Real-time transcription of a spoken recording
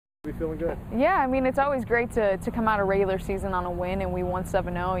be feeling good. Yeah, I mean, it's always great to come out of regular season on a win, and we won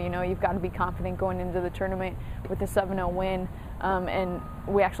 7-0. You know, you've got to be confident going into the tournament with a 7-0 win. And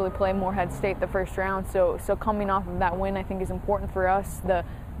we actually play Morehead State the first round, so coming off of that win I think is important for us.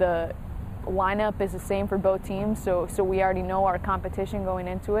 The lineup is the same for both teams, so we already know our competition going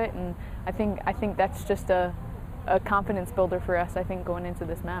into it, and I think that's just a confidence builder for us, I think, going into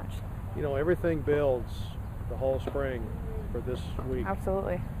this match. You know, everything builds the whole spring for this week.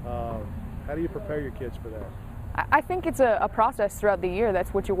 Absolutely. How do you prepare your kids for that? I think it's a process throughout the year.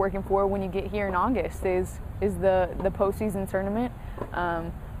 That's what you're working for when you get here in August is the postseason tournament.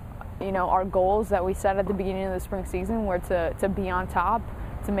 You know, our goals that we set at the beginning of the spring season were to be on top,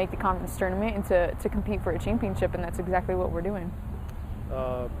 to make the conference tournament, and to compete for a championship, and that's exactly what we're doing.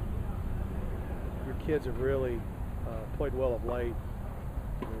 Your kids have really played well of late.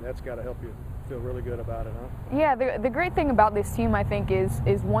 I mean, that's got to help you feel really good about it, huh? Yeah, the great thing about this team, I think, is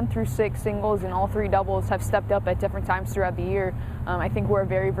 1 through 6 singles and all 3 doubles have stepped up at different times throughout the year. I think we're a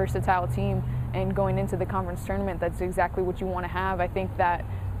very versatile team, and going into the conference tournament, that's exactly what you want to have. I think that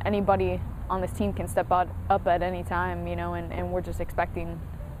anybody on this team can step up at any time, you know, and we're just expecting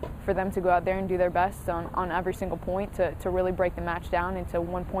for them to go out there and do their best on every single point to really break the match down into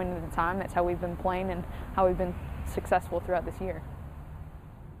 1 point at a time. That's how we've been playing and how we've been successful throughout this year.